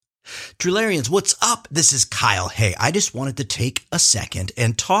Drillarians, what's up? This is Kyle. Hey, I just wanted to take a second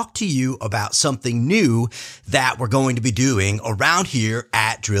and talk to you about something new that we're going to be doing around here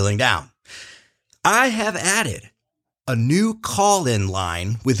at Drilling Down. I have added a new call-in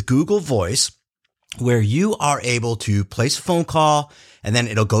line with Google Voice where you are able to place a phone call and then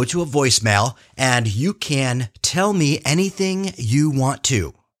it'll go to a voicemail and you can tell me anything you want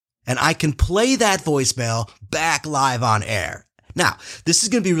to. And I can play that voicemail back live on air. Now, this is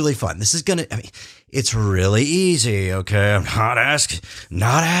going to be really fun. It's really easy, okay? I'm not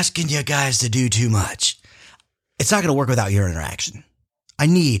asking you guys to do too much. It's not going to work without your interaction. I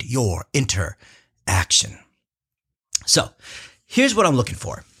need your interaction. So, here's what I'm looking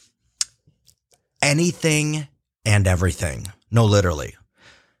for. Anything and everything. No, literally.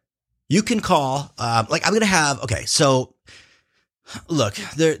 You can call, look,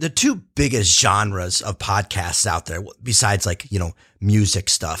 the two biggest genres of podcasts out there, besides music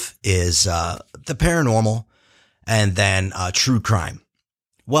stuff, is the paranormal and then true crime.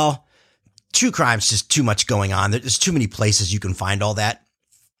 Well, true crime's just too much going on. There's too many places you can find all that.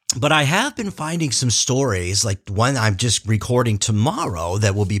 But I have been finding some stories, like one I'm just recording tomorrow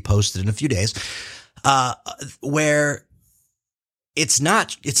that will be posted in a few days, where it's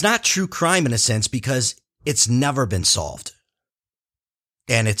not true crime in a sense because it's never been solved.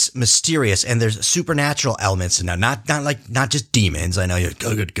 And it's mysterious, and there's supernatural elements in there. Not just demons. I know you're,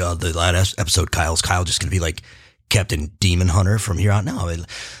 oh, good God, the last episode, Kyle just gonna be like Captain Demon Hunter from here on. No,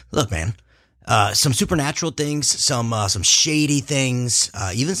 look, man, some supernatural things, some shady things,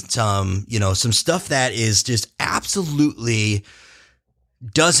 even some stuff that is just absolutely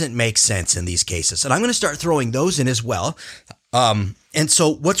doesn't make sense in these cases. And I'm gonna start throwing those in as well. And so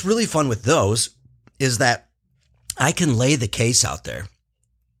what's really fun with those is that I can lay the case out there.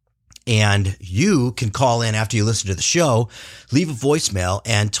 And you can call in after you listen to the show, leave a voicemail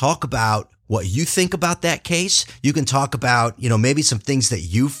and talk about what you think about that case. You can talk about, maybe some things that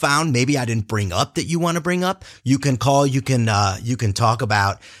you found. Maybe I didn't bring up that you want to bring up. You can call, you can talk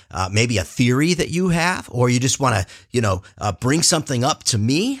about, maybe a theory that you have, or you just want to, bring something up to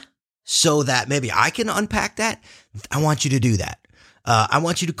me so that maybe I can unpack that. I want you to do that. I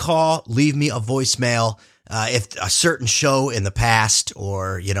want you to call, leave me a voicemail. If a certain show in the past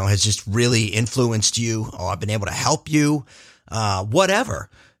or, has just really influenced you or I've been able to help you, whatever,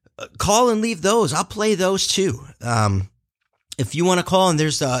 call and leave those. I'll play those too. If you want to call and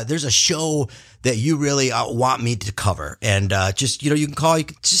there's a show that you really want me to cover and, you can call, you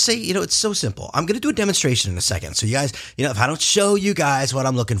can just say, it's so simple. I'm going to do a demonstration in a second. So you guys, if I don't show you guys what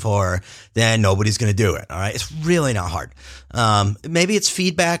I'm looking for, then nobody's going to do it. All right. It's really not hard. Maybe it's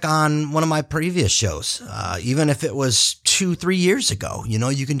feedback on one of my previous shows. Even if it was 2-3 years ago,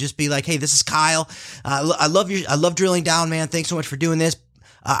 you can just be like, hey, this is Kyle. I love Drilling Down, man. Thanks so much for doing this.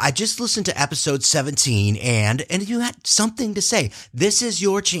 I just listened to episode 17 and you had something to say. This is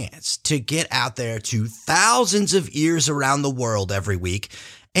your chance to get out there to thousands of ears around the world every week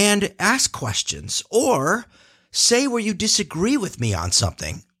and ask questions or say where you disagree with me on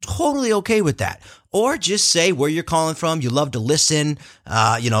something. Totally okay with that. Or just say where you're calling from. You love to listen,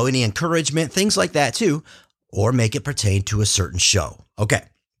 any encouragement, things like that too, or make it pertain to a certain show. Okay.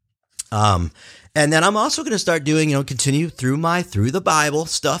 And then I'm also going to start doing, continue through the Bible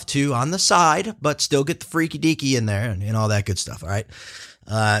stuff too on the side, but still get the freaky deaky in there and all that good stuff. All right.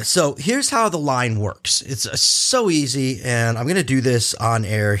 So here's how the line works. It's so easy. And I'm going to do this on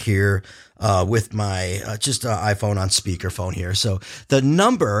air here, with my, iPhone on speakerphone here. So the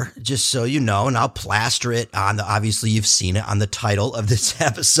number, just so you know, and I'll plaster it on obviously you've seen it on the title of this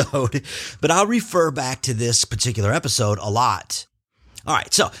episode, but I'll refer back to this particular episode a lot. All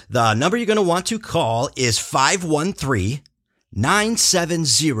right, so the number you're going to want to call is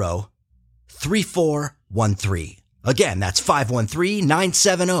 513-970-3413. Again, that's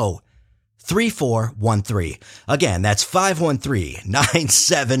 513-970-3413. Again, that's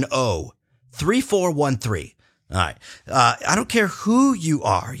 513-970-3413. All right. I don't care who you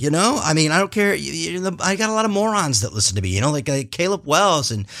are, I don't care. I got a lot of morons that listen to me, like Caleb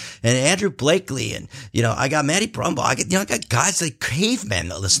Wells and Andrew Blakely. And, I got Maddie Brumbaugh. I got guys like cavemen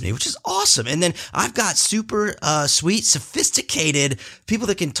that listen to me, which is awesome. And then I've got super, sweet, sophisticated people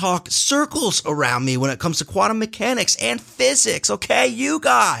that can talk circles around me when it comes to quantum mechanics and physics. Okay. You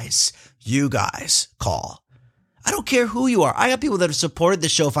guys call. I don't care who you are. I got people that have supported the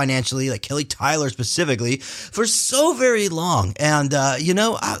show financially, like Kelly Tyler specifically, for so very long. And,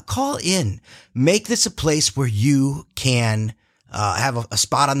 call in. Make this a place where you can have a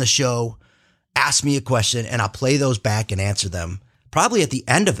spot on the show, ask me a question, and I'll play those back and answer them probably at the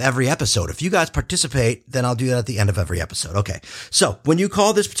end of every episode. If you guys participate, then I'll do that at the end of every episode. Okay. So when you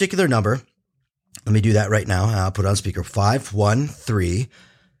call this particular number, let me do that right now. I'll put it on speaker.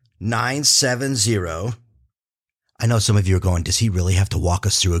 513-970. I know some of you are going, does he really have to walk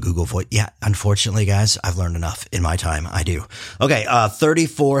us through a Google Voice? Yeah, unfortunately, guys, I've learned enough in my time. I do. Okay,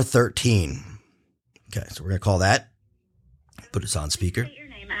 3413. Okay, so we're going to call that. Put this on speaker. State your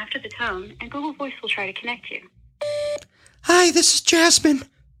name after the tone, and Google Voice will try to connect you. Hi, this is Jasmine.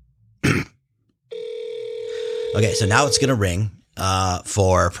 Okay, so now it's going to ring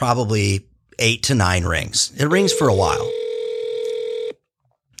for probably 8 to 9 rings. It rings for a while.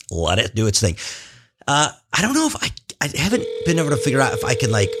 Let it do its thing. I don't know if I haven't been able to figure out if I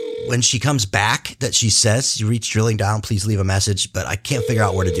can, like, when she comes back that she says, you reach drilling down, please leave a message, but I can't figure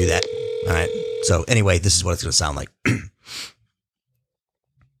out where to do that. All right. So anyway, this is what it's going to sound like.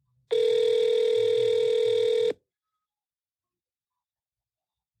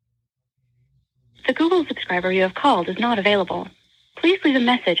 The Google subscriber you have called is not available. Please leave a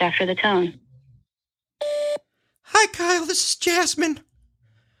message after the tone. Hi, Kyle. This is Jasmine.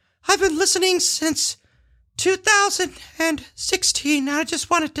 I've been listening since 2016. I just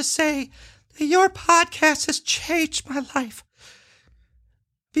wanted to say that your podcast has changed my life.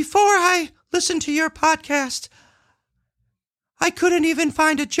 Before I listened to your podcast, I couldn't even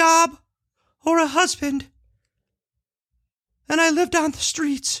find a job or a husband, and I lived on the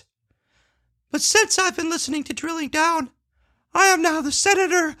streets. But since I've been listening to Drilling Down, I am now the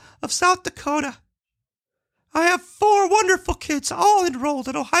Senator of South Dakota. I have 4 wonderful kids, all enrolled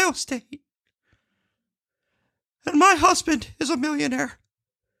at Ohio State. And my husband is a millionaire.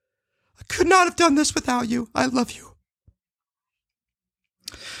 I could not have done this without you. I love you.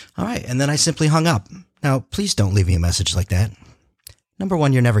 All right, and then I simply hung up. Now, please don't leave me a message like that. Number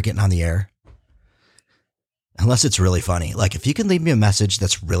one, you're never getting on the air. Unless it's really funny. Like, if you can leave me a message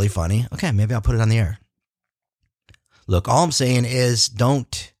that's really funny, okay, maybe I'll put it on the air. Look, all I'm saying is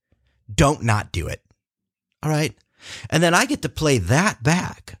don't not do it. All right? And then I get to play that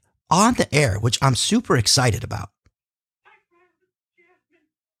back on the air, which I'm super excited about.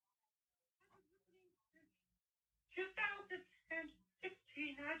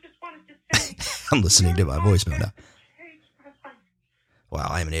 I'm listening to my voicemail now. Wow,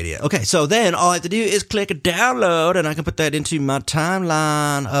 I'm an idiot. Okay, so then all I have to do is click a download, and I can put that into my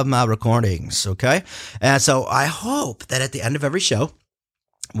timeline of my recordings, okay? And so I hope that at the end of every show,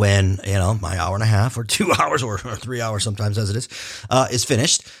 when, my hour and a half or 2 hours or 3 hours sometimes as it is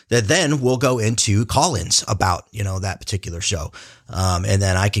finished, that then we'll go into call-ins about, that particular show. And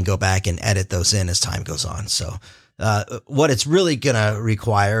then I can go back and edit those in as time goes on. So what it's really going to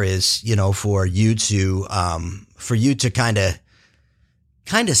require is, for you to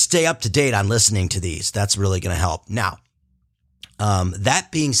kind of stay up to date on listening to these. That's really going to help. Now, that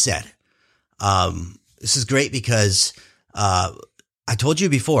being said, this is great because, I told you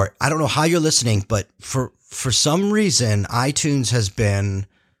before, I don't know how you're listening, but for some reason, iTunes has been,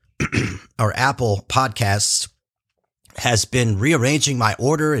 or Apple Podcasts has been rearranging my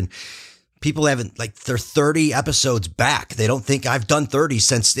order, and people haven't, they're 30 episodes back. They don't think I've done 30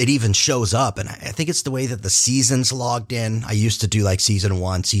 since it even shows up. And I think it's the way that the seasons logged in. I used to do season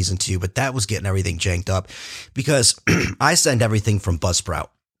 1, season 2, but that was getting everything janked up because I send everything from Buzzsprout.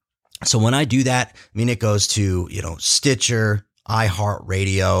 So when I do that, it goes to, Stitcher,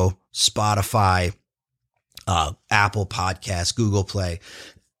 iHeartRadio, Spotify, Apple Podcasts, Google Play,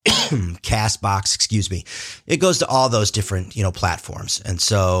 Castbox, excuse me. It goes to all those different, platforms. And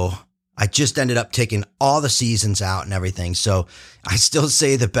so I just ended up taking all the seasons out and everything. So I still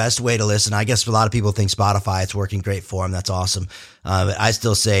say the best way to listen. I guess a lot of people think Spotify, it's working great for them. That's awesome. But I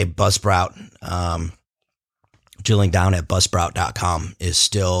still say Buzzsprout, drilling down at buzzsprout.com is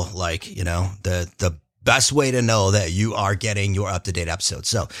still the best way to know that you are getting your up-to-date episodes.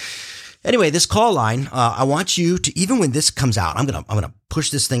 So anyway, this call line, I want you to, even when this comes out, I'm going to push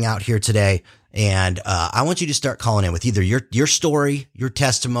this thing out here today. And, I want you to start calling in with either your story, your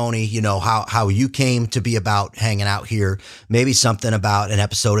testimony, how you came to be about hanging out here, maybe something about an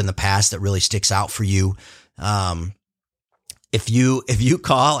episode in the past that really sticks out for you. If you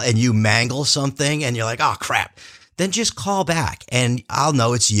call and you mangle something and you're like, oh crap, then just call back and I'll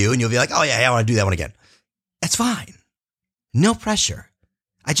know it's you and you'll be like, oh yeah, I want to do that one again. That's fine. No pressure.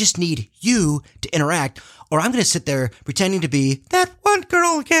 I just need you to interact, or I'm going to sit there pretending to be that one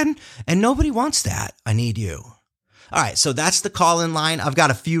girl again, and nobody wants that. I need you. All right, so that's the call-in line. I've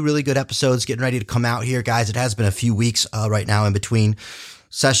got a few really good episodes getting ready to come out here, guys. It has been a few weeks right now in between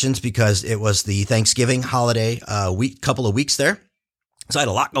sessions because it was the Thanksgiving holiday couple of weeks there. So I had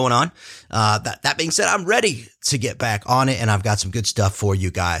a lot going on. That being said, I'm ready to get back on it, and I've got some good stuff for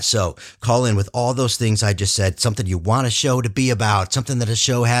you guys. So call in with all those things I just said, something you want a show to be about, something that a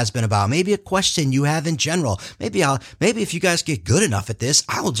show has been about, maybe a question you have in general. Maybe if you guys get good enough at this,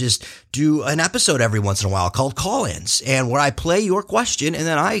 I'll just do an episode every once in a while called Call-Ins, and where I play your question and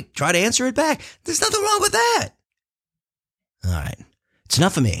then I try to answer it back. There's nothing wrong with that. All right. It's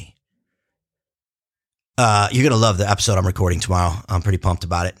enough of me. You're going to love the episode I'm recording tomorrow. I'm pretty pumped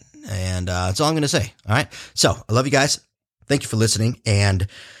about it. And that's all I'm going to say. All right. So I love you guys. Thank you for listening. And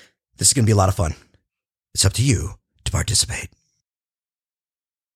this is going to be a lot of fun. It's up to you to participate.